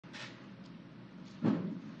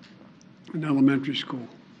in elementary school.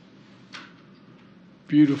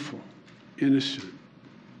 Beautiful, innocent,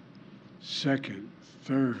 second,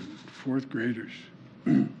 third, fourth graders.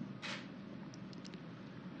 And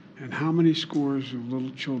how many scores of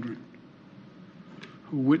little children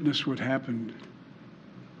who witness what happened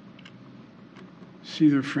see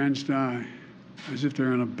their friends die as if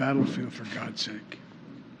they're on a battlefield, for God's sake.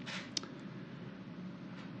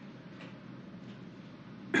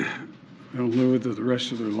 They'll live with it the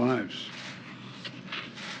rest of their lives.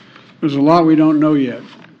 There's a lot we don't know yet.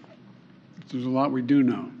 There's a lot we do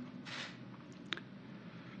know.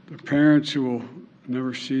 The parents who will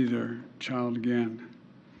never see their child again,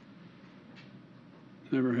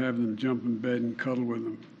 never have them jump in bed and cuddle with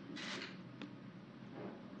them.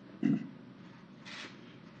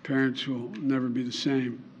 Parents will never be the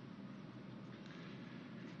same.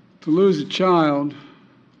 To lose a child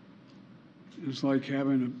is like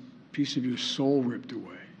having a piece of your soul ripped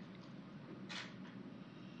away.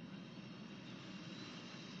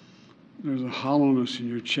 There's a hollowness in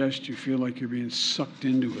your chest. You feel like you're being sucked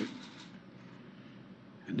into it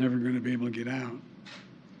and never going to be able to get out.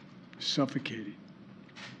 Suffocating.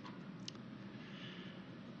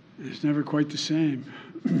 And it's never quite the same.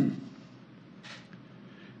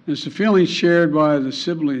 It's a feeling shared by the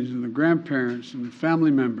siblings and the grandparents and the family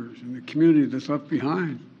members and the community that's left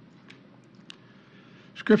behind.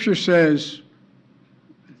 Scripture says,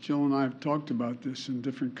 Jill and I have talked about this in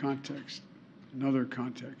different contexts, in other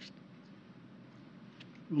contexts.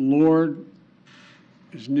 The Lord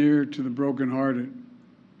is near to the brokenhearted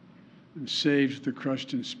and saves the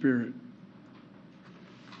crushed in spirit.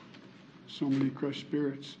 So many crushed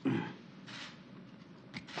spirits.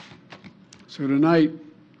 So tonight,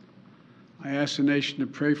 I ask the nation to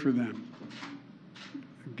pray for them.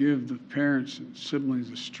 Give the parents and siblings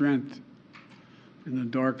the strength in the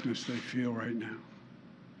darkness they feel right now.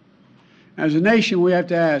 As a nation, we have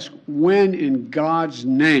to ask, when in God's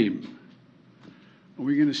name are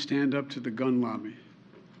we going to stand up to the gun lobby?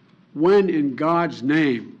 When in God's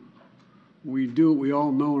name we do what we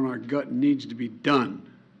all know in our gut needs to be done?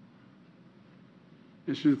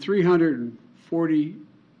 It's been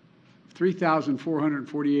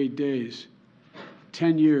 3,448 days,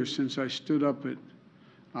 10 years since I stood up at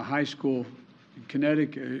a high school in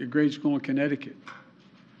Connecticut, a grade school in Connecticut,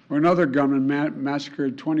 where another gunman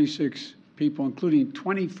massacred 26 people, including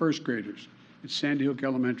 20 first graders at Sandy Hook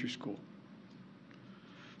Elementary School.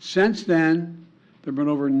 Since then, there have been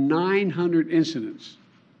over 900 incidents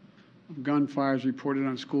of gunfires reported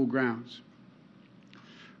on school grounds.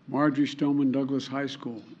 Marjorie Stoneman Douglas High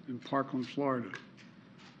School in Parkland, Florida.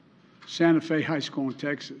 Santa Fe High School in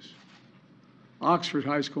Texas. Oxford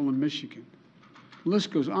High School in Michigan. The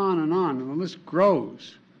list goes on, and the list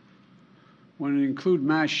grows when it includes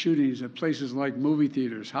mass shootings at places like movie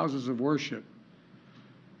theaters, houses of worship,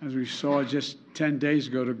 as we saw just 10 days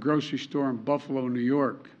ago at a grocery store in Buffalo, New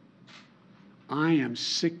York. I am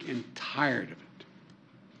sick and tired of it.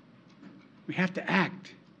 We have to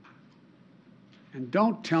act. And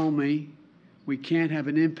don't tell me we can't have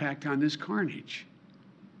an impact on this carnage.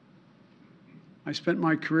 I spent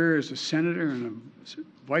my career as a senator and a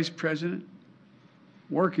vice president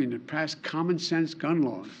working to pass common sense gun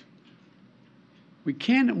laws. We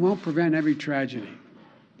can and won't prevent every tragedy,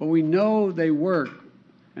 but we know they work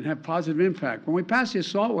and have positive impact. When we passed the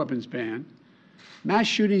assault weapons ban, mass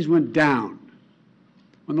shootings went down.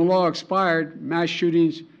 When the law expired, mass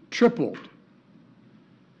shootings tripled.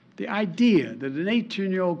 The idea that an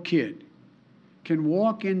 18-year-old kid can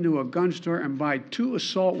walk into a gun store and buy 2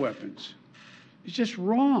 assault weapons is just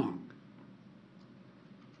wrong.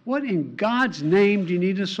 What in God's name do you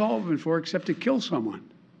need an assault weapon for except to kill someone?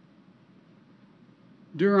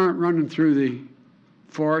 Deer aren't running through the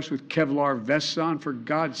forest with Kevlar vests on, for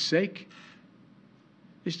God's sake.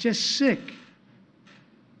 It's just sick.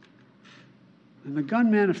 And the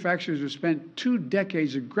gun manufacturers have spent 2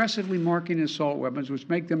 decades aggressively marketing assault weapons, which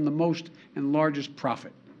make them the most and largest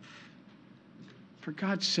profit. For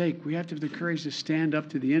God's sake, we have to have the courage to stand up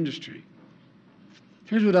to the industry.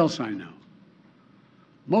 Here's what else I know.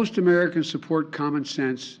 Most Americans support common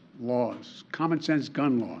sense laws, common sense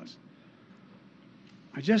gun laws.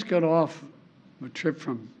 I just got off a trip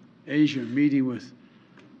from Asia, meeting with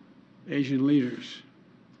Asian leaders.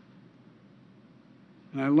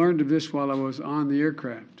 And I learned of this while I was on the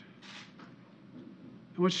aircraft.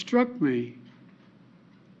 And what struck me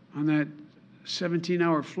on that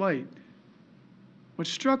 17-hour flight, what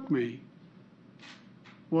struck me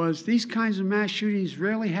was these kinds of mass shootings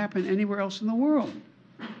rarely happen anywhere else in the world.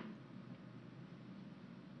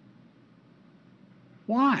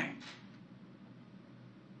 Why?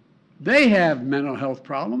 They have mental health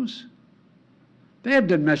problems. They have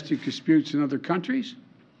domestic disputes in other countries.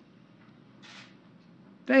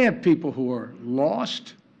 They have people who are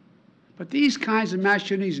lost. But these kinds of mass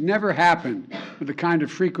shootings never happen with the kind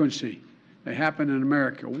of frequency they happen in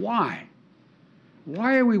America. Why?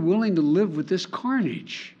 Why are we willing to live with this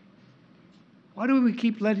carnage? Why do we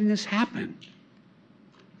keep letting this happen?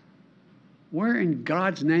 Where in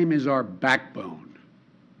God's name is our backbone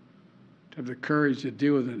to have the courage to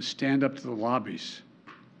deal with it and stand up to the lobbies?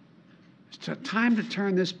 It's time to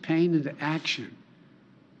turn this pain into action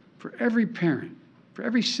for every parent, for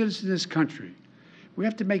every citizen in this country. We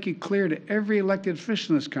have to make it clear to every elected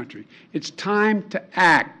official in this country. It's time to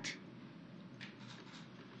act.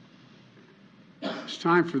 It's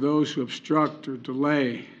time for those who obstruct or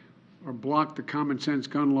delay or block the common sense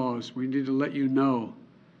gun laws. We need to let you know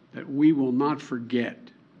that we will not forget.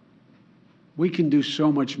 We can do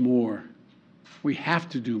so much more. We have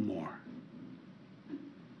to do more.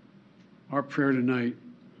 Our prayer tonight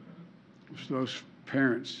is for those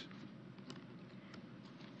parents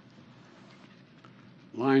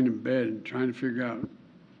lying in bed and trying to figure out,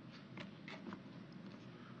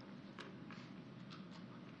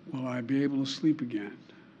 will I be able to sleep again?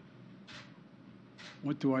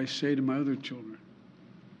 What do I say to my other children?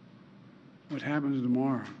 What happens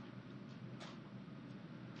tomorrow?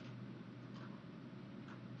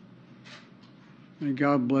 May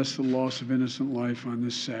God bless the loss of innocent life on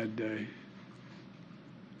this sad day.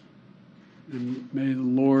 And may the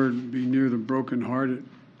Lord be near the brokenhearted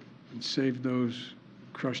and save those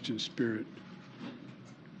crushed in spirit,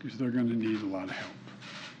 because they're going to need a lot of help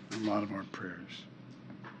and a lot of our prayers.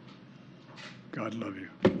 God love you.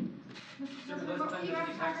 Sir, will you go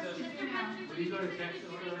to Texas? Sir, will you go to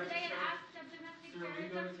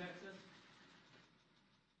Texas?